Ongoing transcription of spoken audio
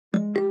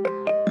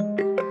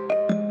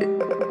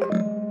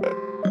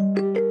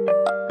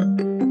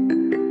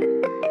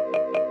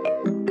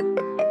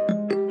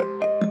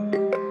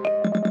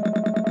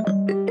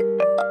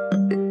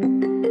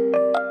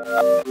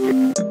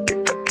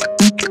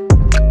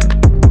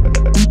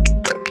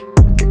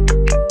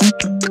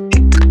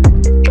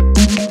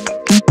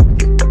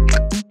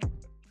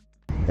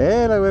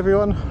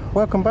everyone,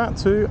 welcome back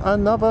to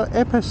another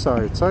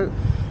episode. So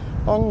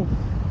I'm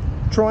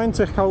trying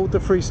to hold the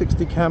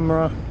 360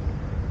 camera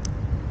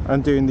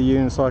and doing the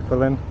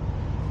unicycle in,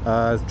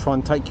 try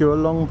and take you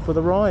along for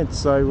the ride.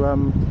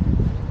 So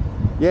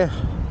yeah,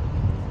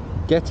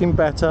 getting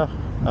better.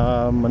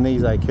 My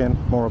knee's aching,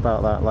 more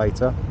about that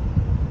later.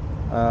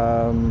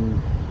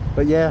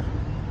 But yeah,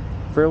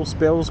 frills,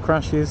 spills,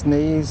 crashes,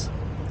 knees,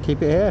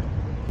 keep it here.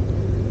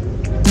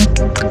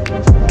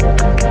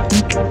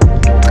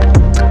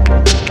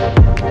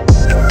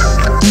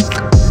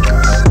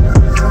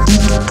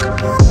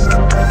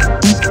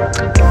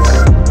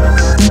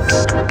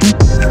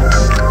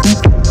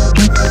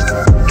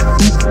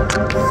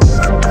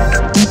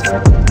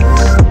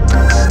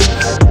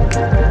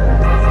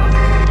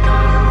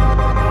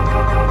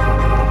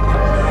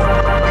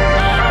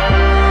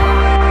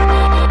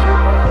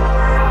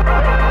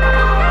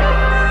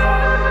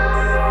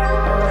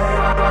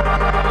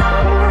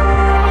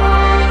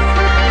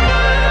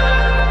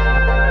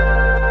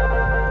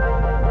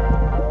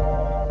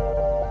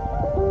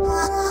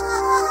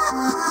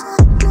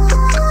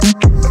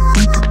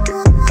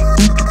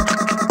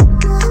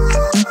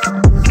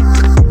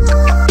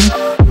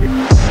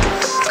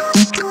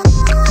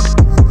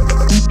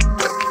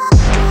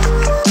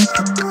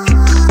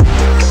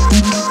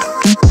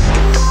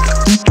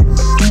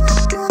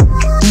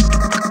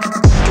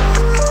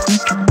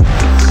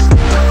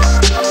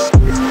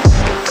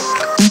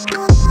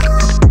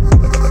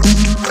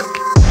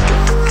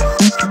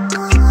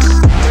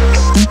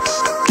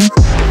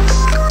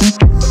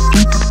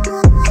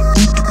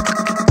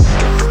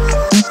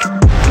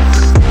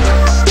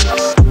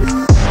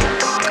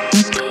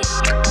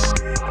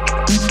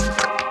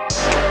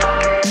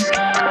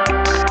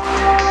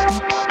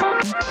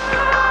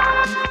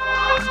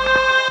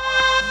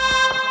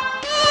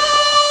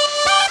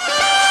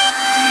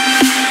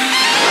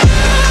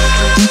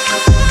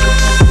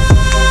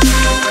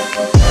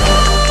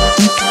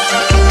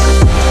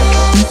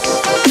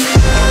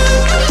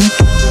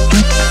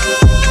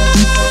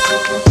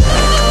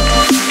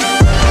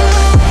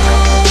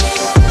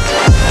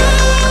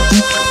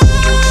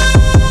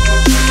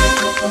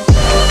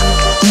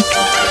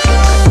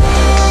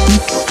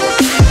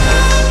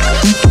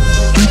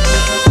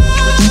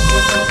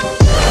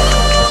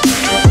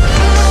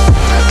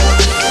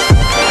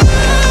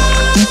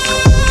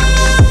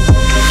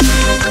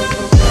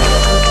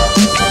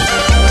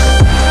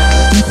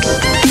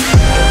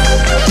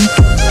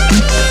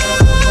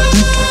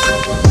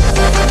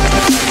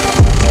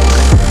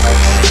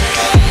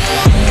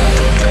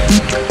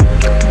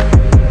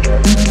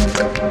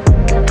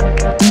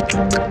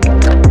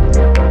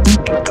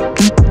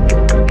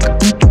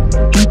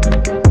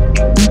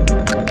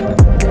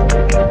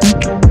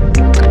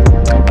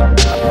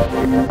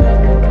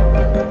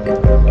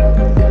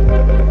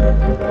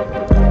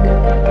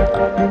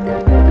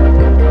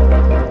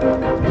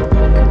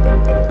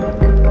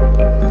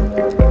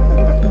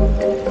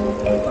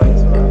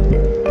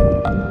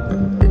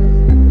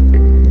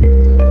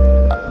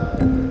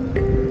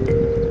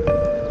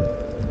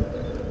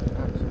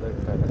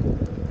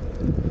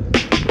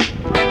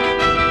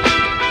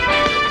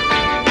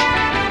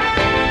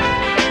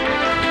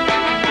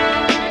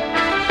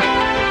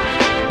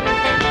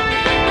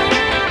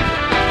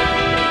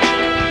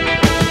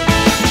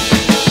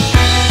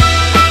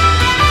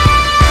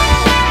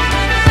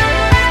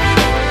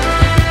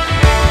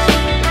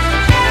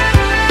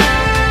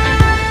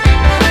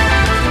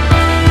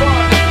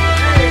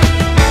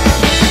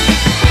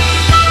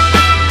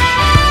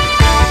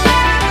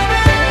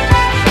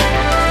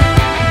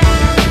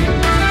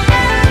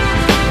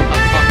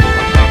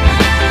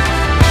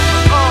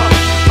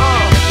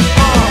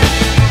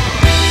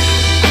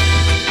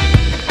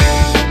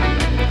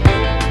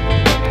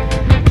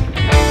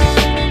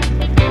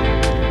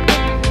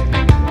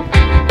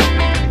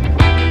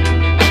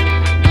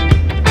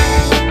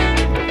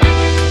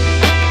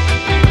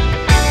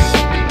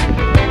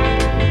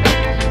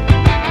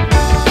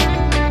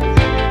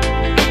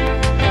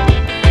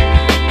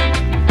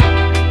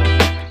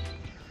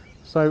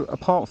 So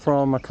apart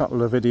from a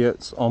couple of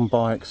idiots on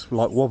bikes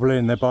like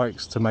wobbling their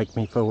bikes to make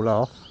me fall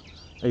off,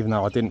 even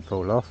though I didn't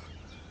fall off,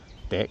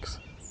 dicks,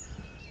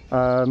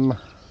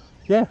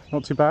 yeah,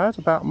 not too bad.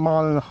 About a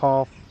mile and a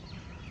half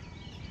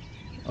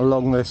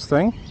along this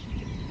thing.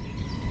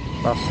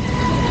 Bust.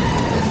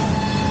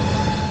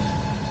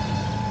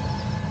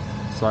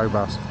 Slow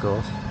bust, of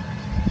course.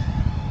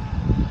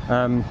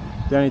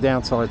 The only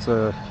downside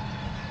to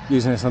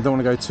using this, I don't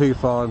want to go too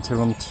far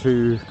until I'm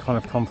too kind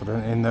of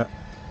confident in that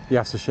you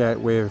have to share it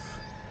with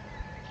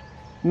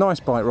nice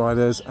bike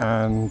riders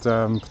and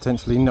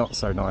potentially not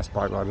so nice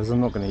bike riders. I'm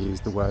not going to use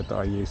the word that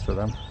I use for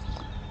them.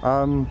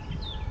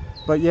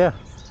 But yeah,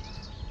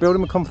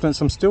 building my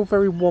confidence. I'm still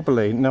very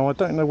wobbly. Now I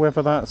don't know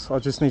whether that's, I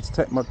just need to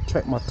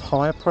check my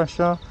tyre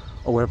pressure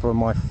or whether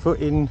my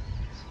footing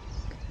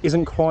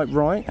isn't quite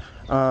right.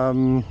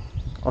 I'll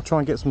try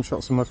and get some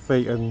shots of my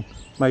feet and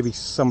maybe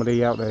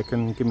somebody out there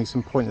can give me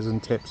some pointers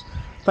and tips.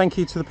 Thank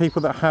you to the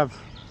people that have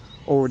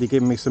already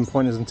given me some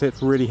pointers and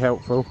tips, really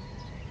helpful.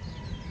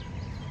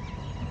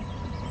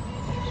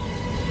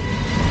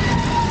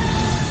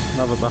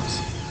 another bus.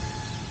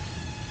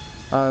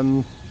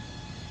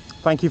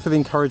 Thank you for the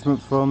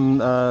encouragement from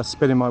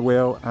spinning my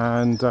wheel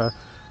and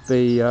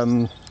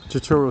the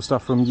tutorial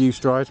stuff from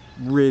U-Stride.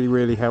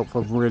 Really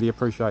helpful, really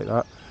appreciate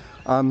that.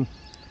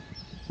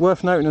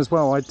 Worth noting as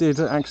well, I did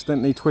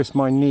accidentally twist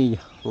my knee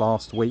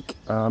last week.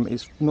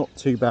 It's not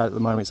too bad at the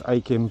moment, it's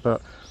aching,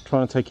 but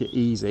trying to take it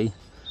easy.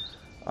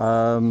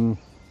 I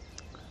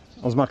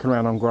was mucking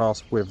around on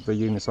grass with the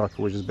unicycle,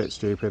 which is a bit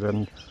stupid,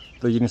 and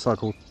the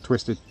unicycle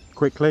twisted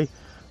quickly.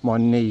 My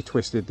knee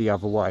twisted the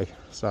other way,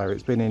 so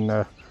it's been in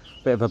a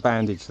bit of a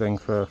bandage thing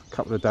for a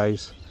couple of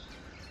days.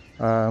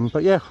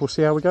 But yeah, we'll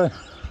see how we go.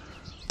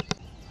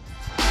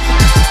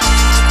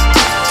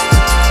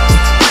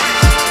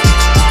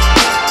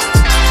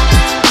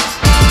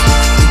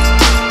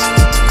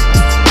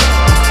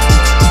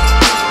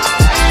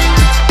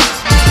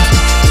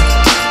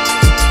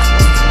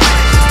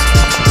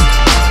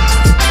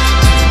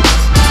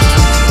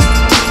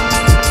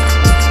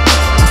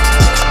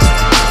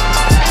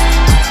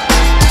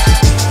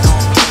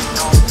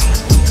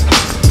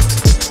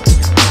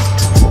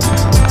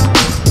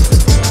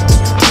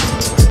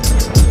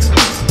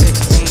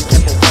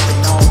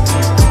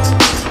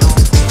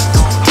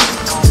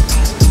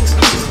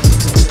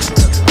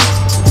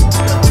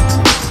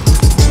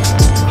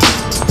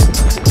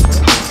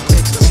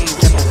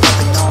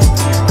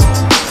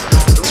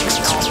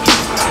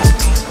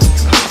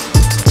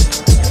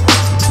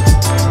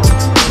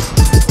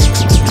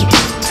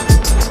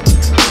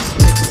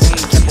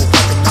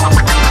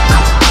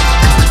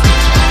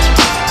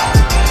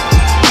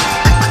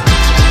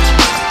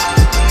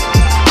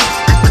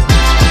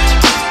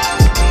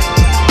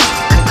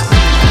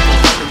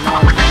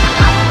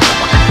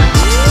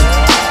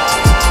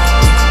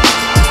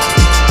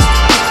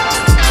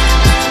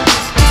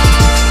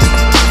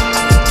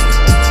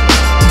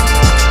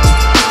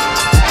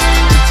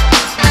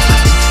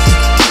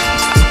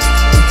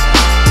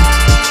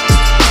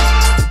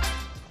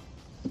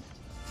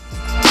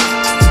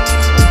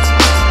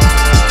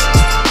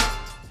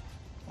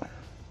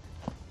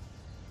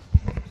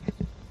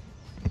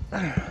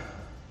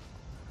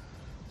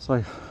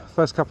 So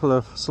first couple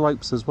of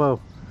slopes as well,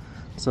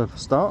 so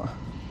start.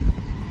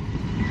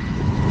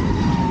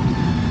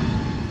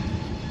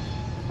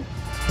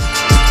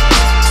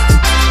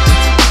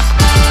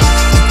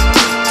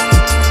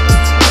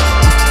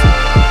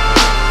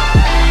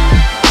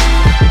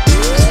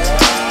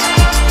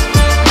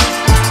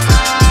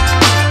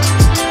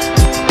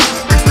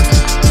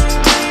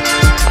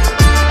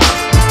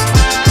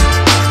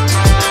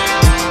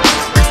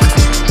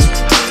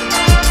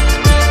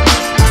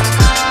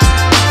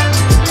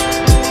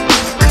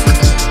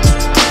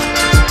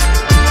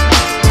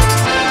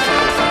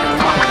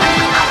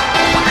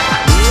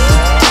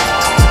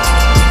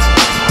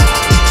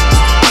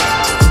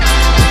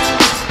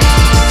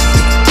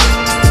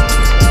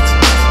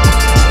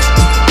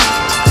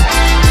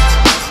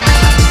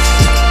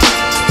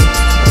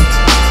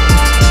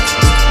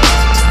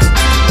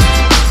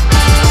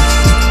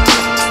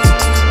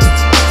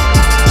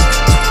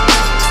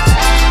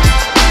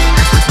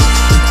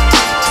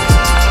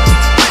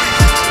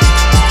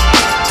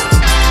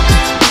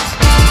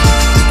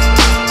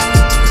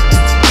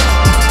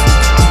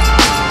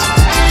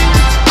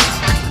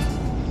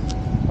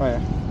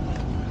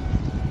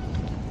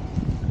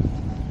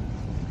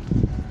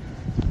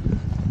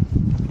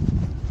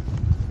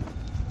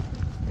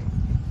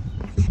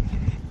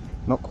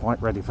 Not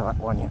quite ready for that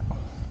one yet.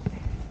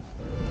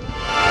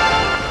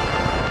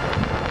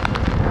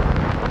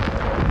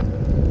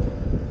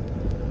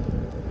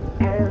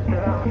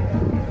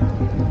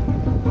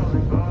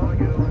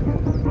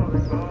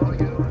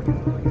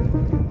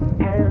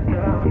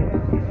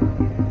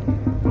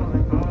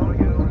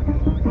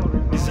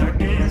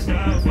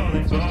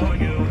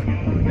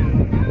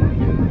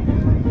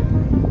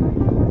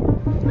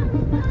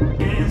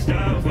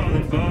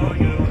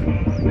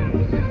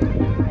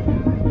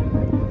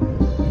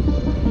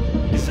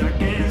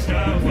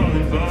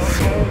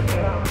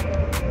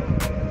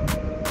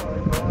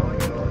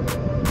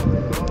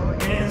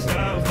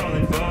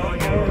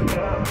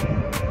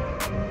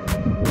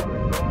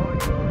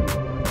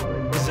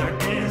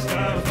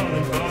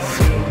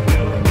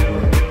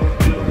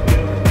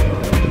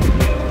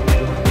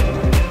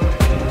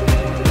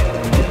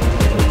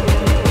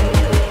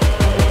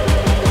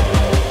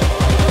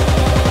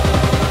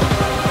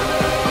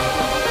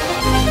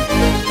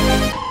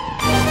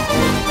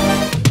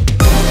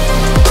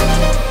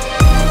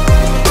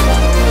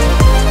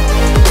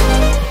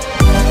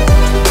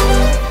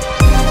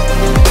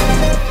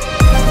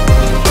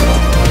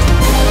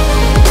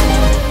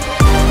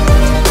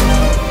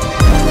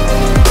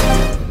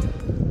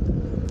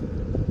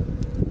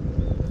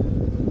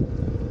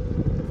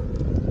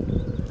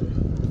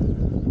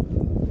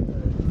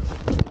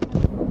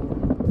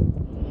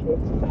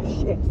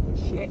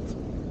 Shit.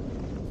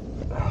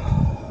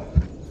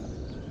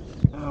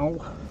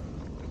 Ow.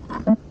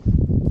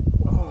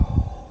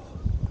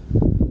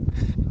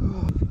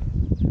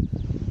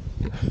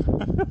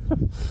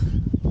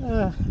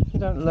 You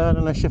don't learn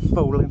unless you're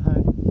falling,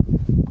 hey?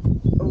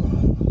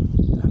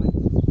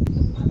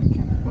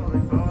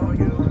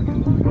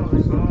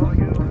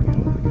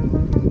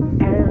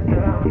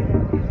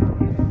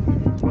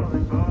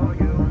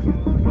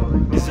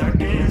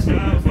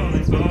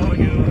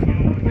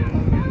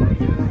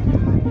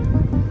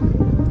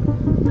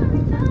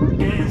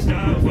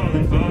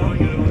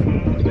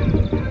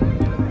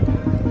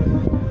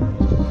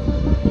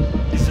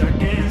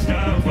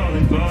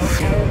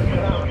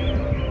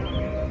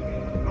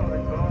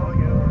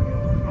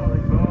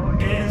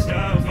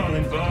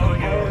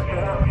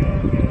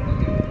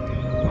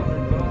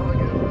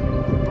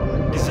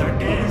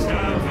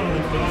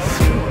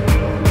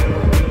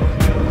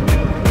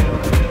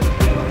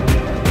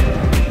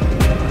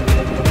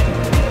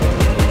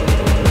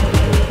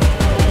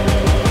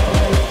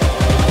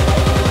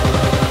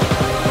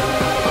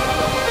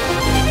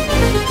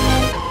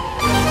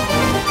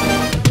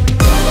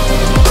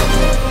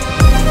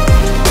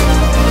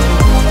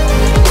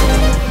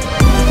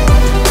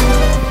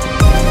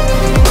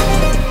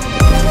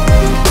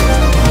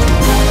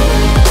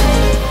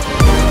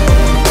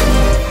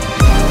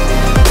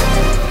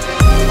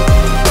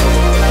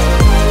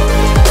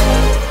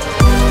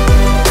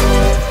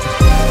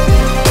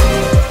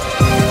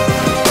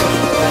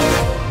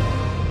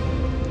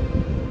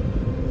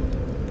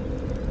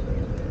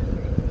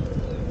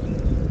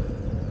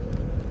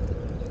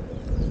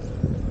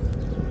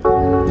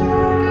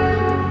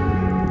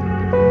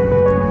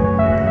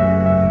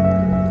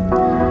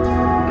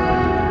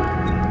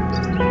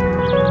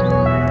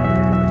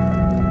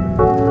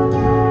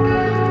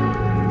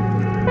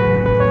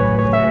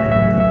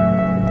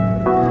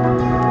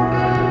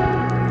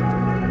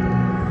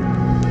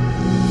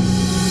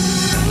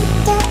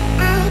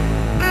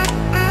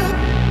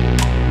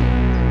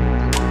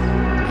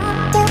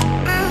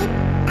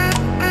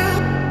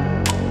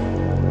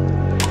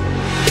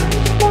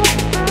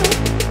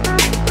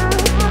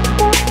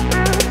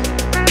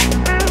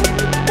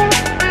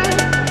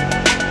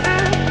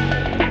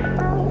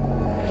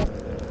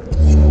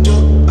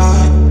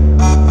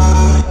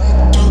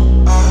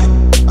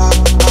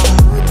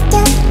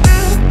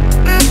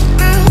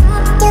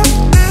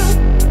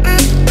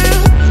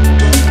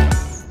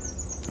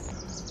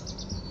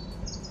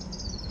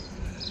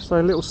 So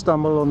a little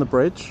stumble on the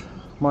bridge,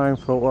 my own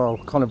fault. Well,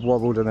 kind of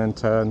wobbled and then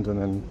turned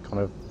and then kind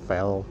of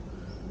fell.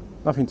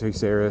 Nothing too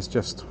serious,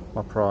 just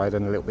my pride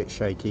and a little bit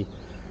shaky.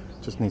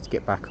 Just need to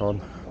get back on.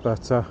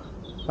 But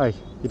hey,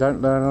 you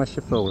don't learn unless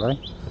you fall, eh?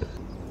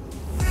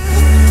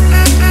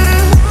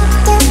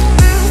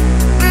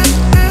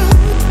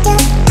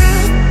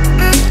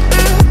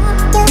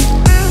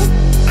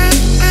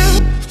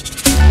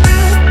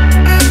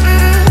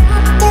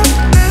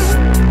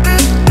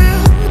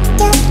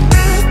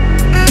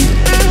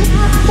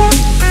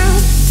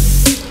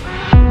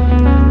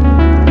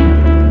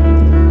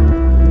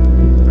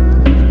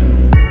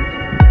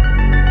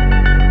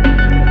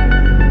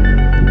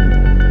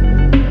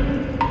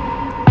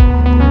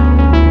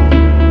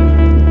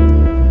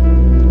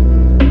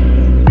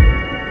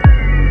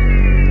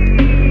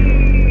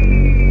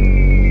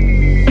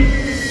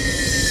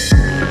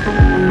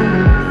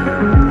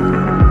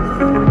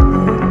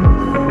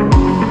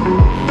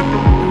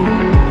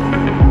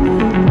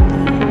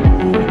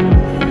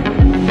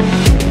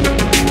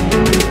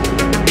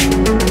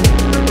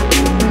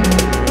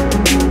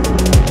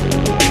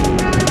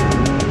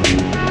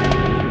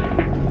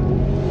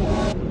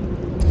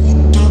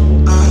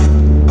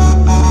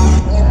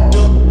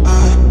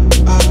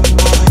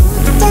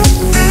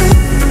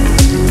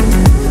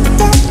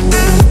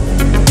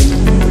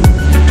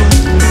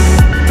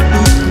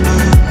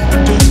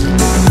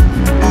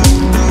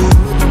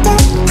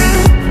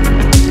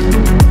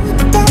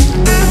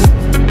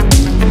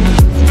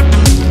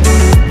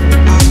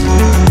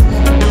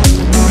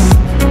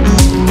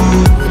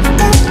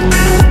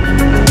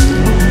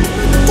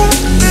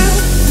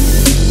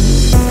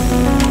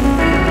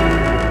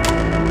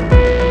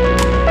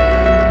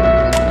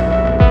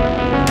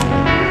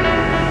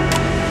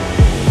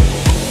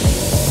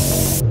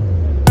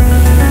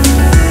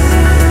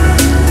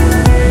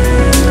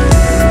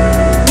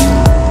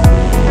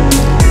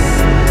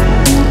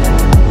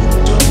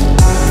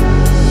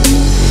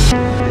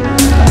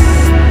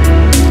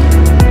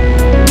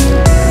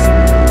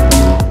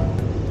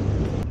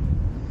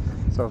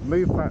 So I've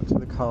moved back to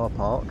the car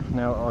park.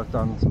 Now I've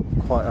done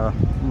quite a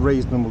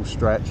reasonable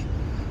stretch.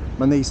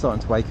 My knee's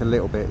starting to ache a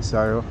little bit,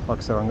 so like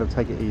I said, I'm going to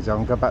take it easy. I'm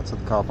going to go back to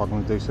the car park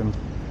and do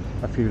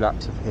a few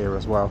laps of here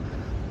as well.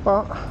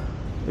 But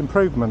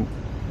improvement.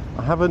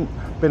 I haven't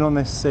been on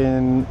this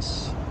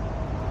since,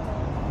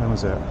 when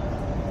was it?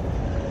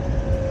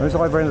 It was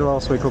either end of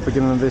last week or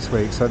beginning of this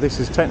week, so this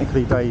is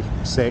technically day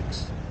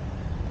 6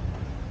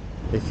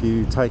 if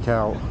you take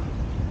out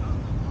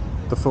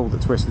the fall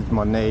that twisted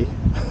my knee.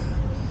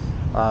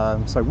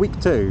 So week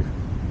 2,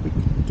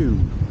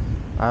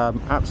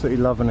 absolutely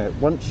loving it.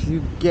 Once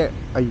you get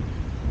a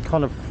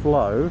kind of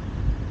flow,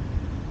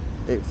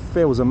 it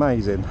feels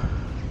amazing.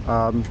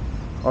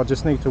 I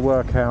just need to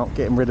work out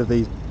getting rid of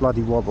these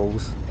bloody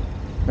wobbles.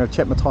 I'm going to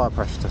check my tyre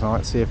pressure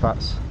tonight, see if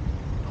that's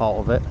part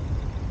of it,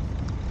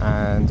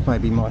 and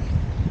maybe my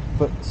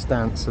foot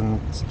stance and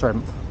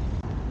strength.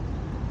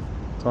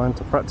 Time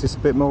to practice a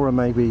bit more and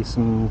maybe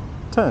some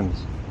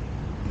turns.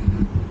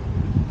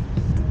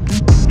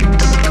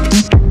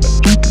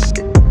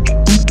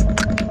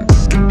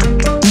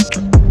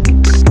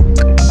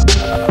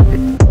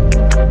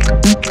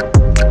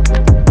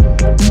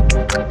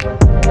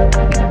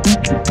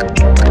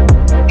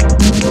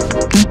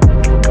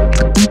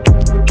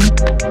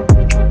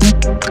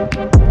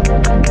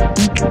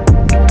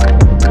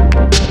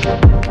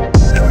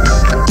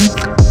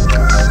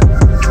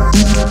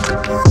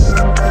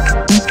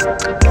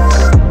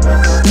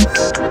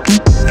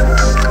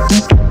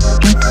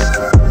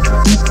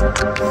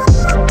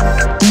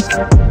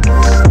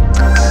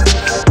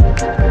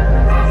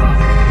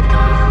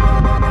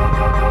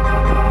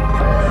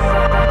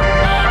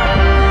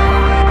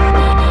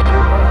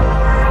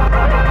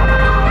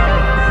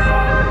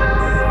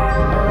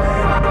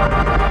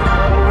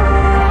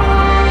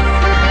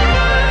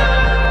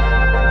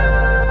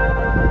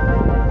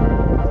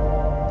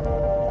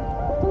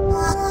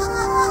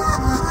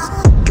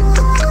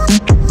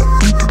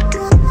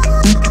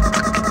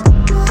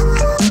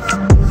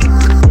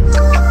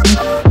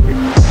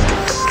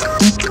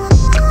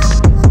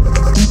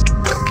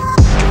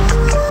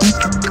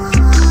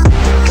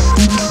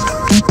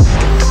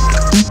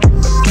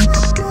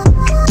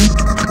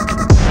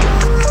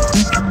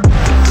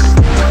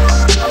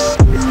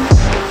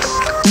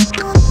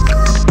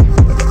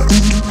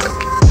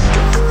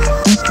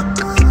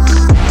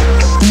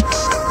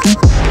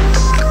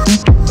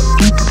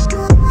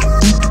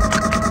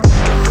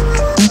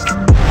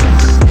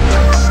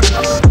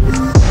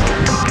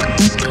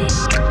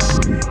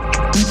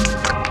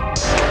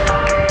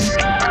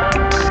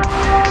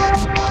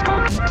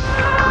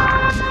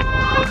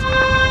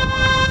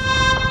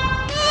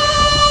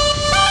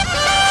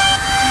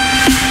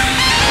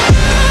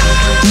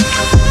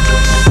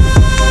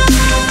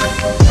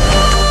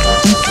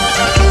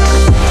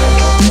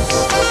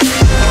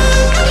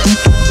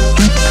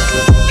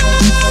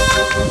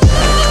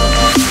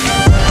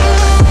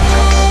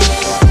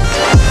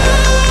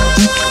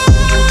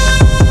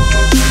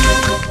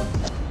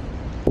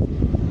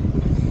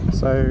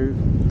 So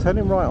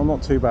turning right I'm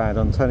not too bad,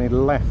 I'm turning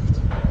left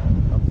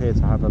I appear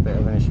to have a bit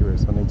of an issue with,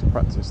 so I need to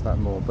practice that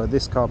more, but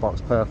this car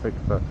park's perfect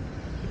for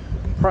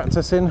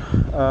practicing.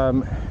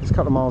 It's a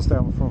couple of miles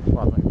down from,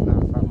 well, not even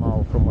about a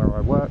mile from where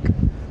I work.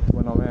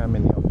 When I am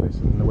in the office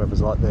and the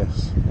weather's like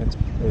this,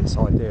 it's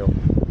ideal.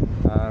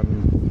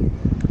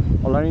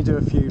 I'll only do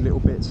a few little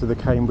bits of the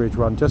Cambridge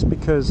run just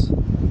because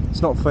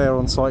it's not fair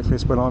on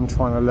cyclists when I'm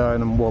trying to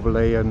learn and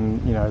wobbly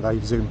and, you know, they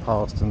zoom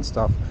past and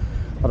stuff.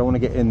 I don't want to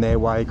get in their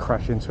way,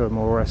 crash into them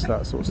or rest,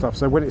 that sort of stuff.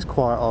 So when it's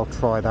quiet I'll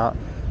try that,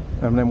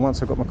 and then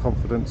once I've got my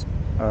confidence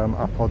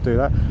up I'll do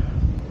that.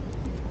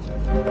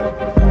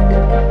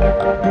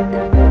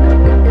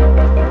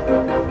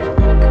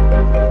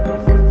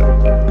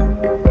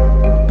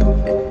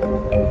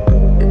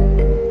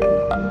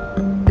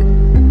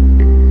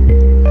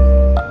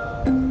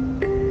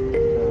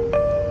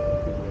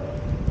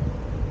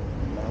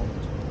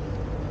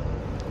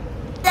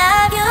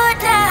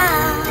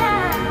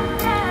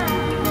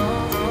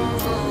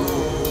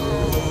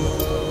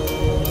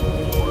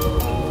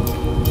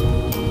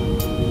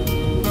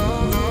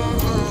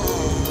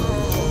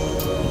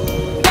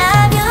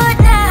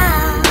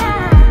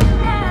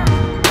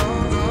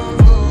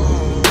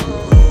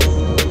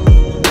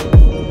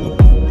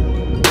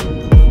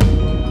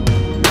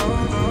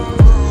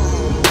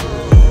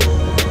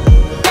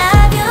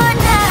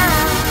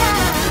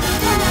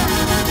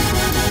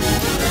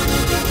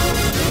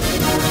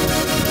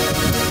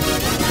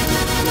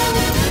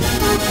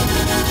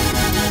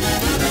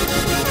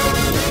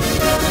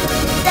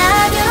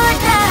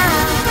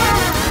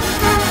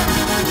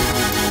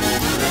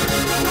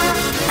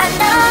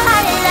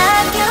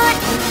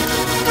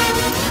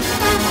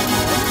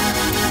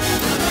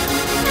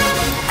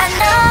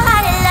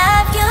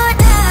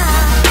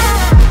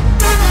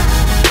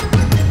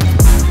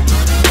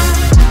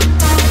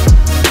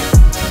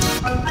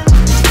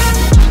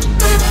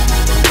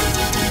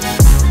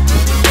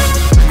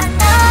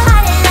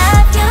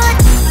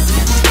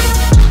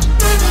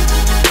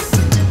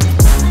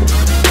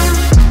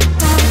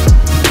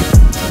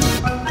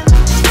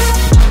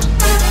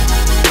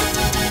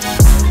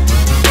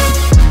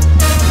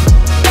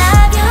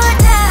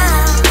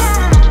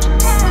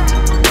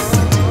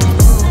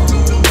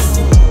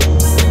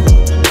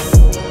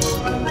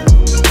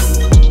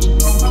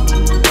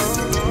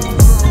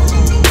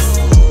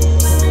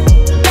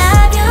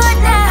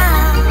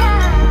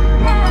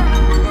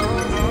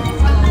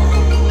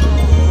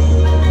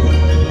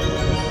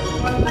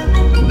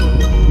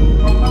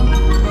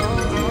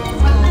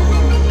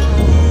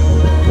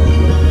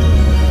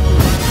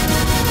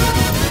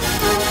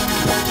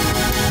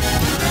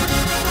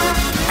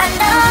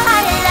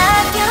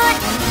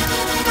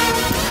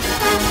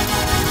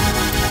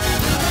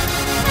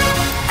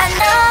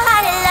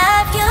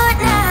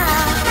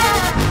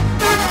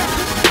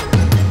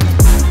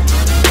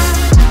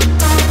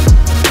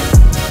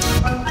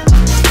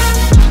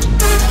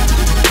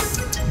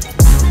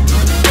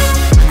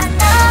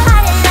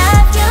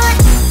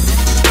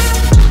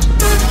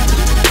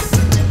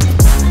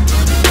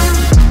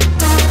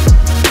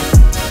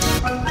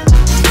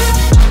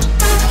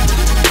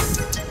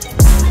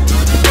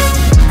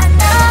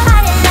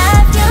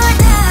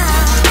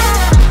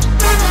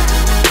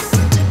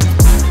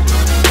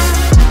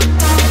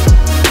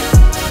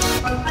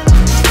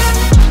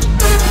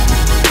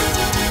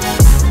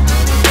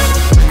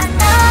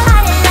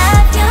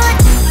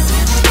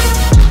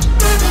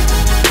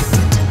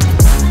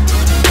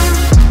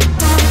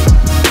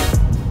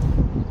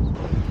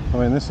 I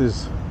mean, this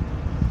is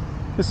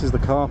the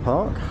car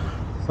park,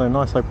 so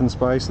nice open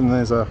space, and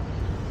there's a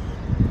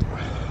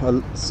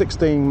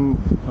 16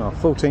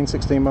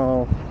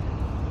 mile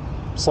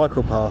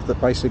cycle path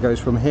that basically goes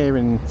from here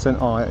in St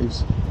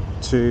Ives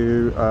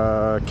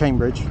to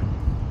Cambridge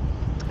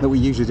that we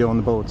usually do on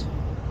the boards.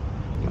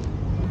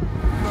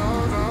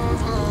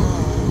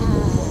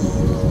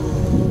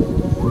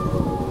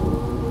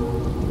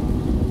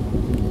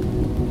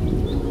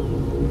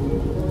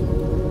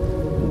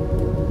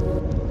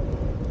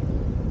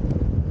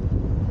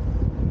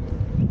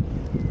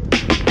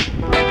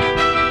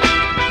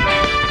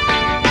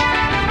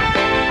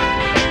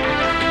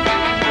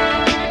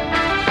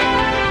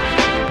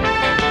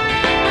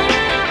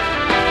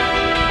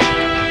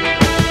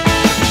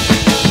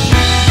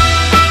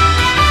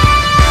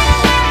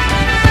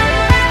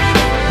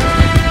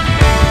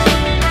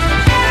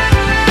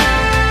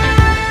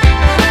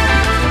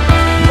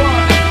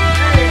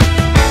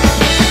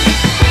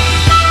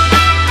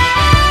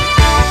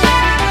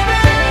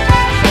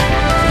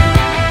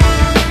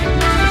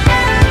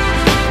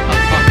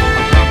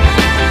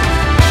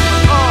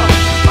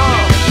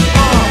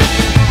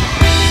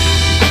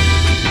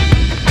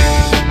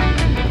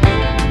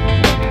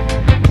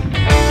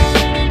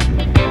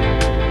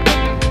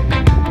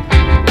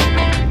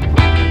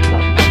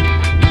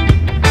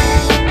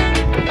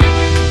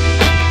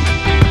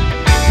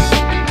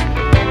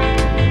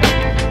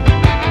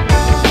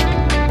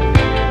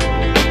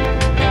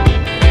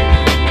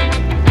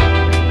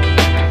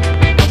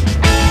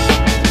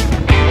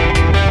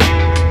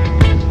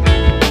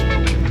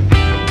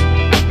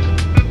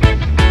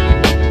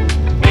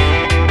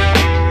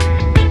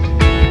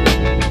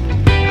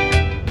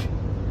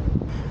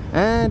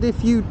 And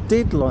if you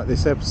did like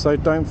this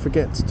episode, don't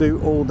forget to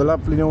do all the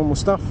lovely normal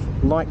stuff: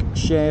 like,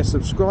 share,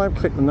 subscribe,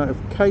 click the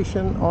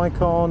notification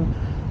icon.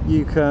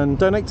 You can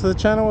donate to the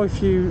channel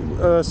if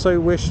you so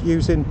wish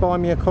using Buy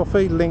Me a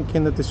Coffee, link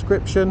in the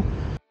description.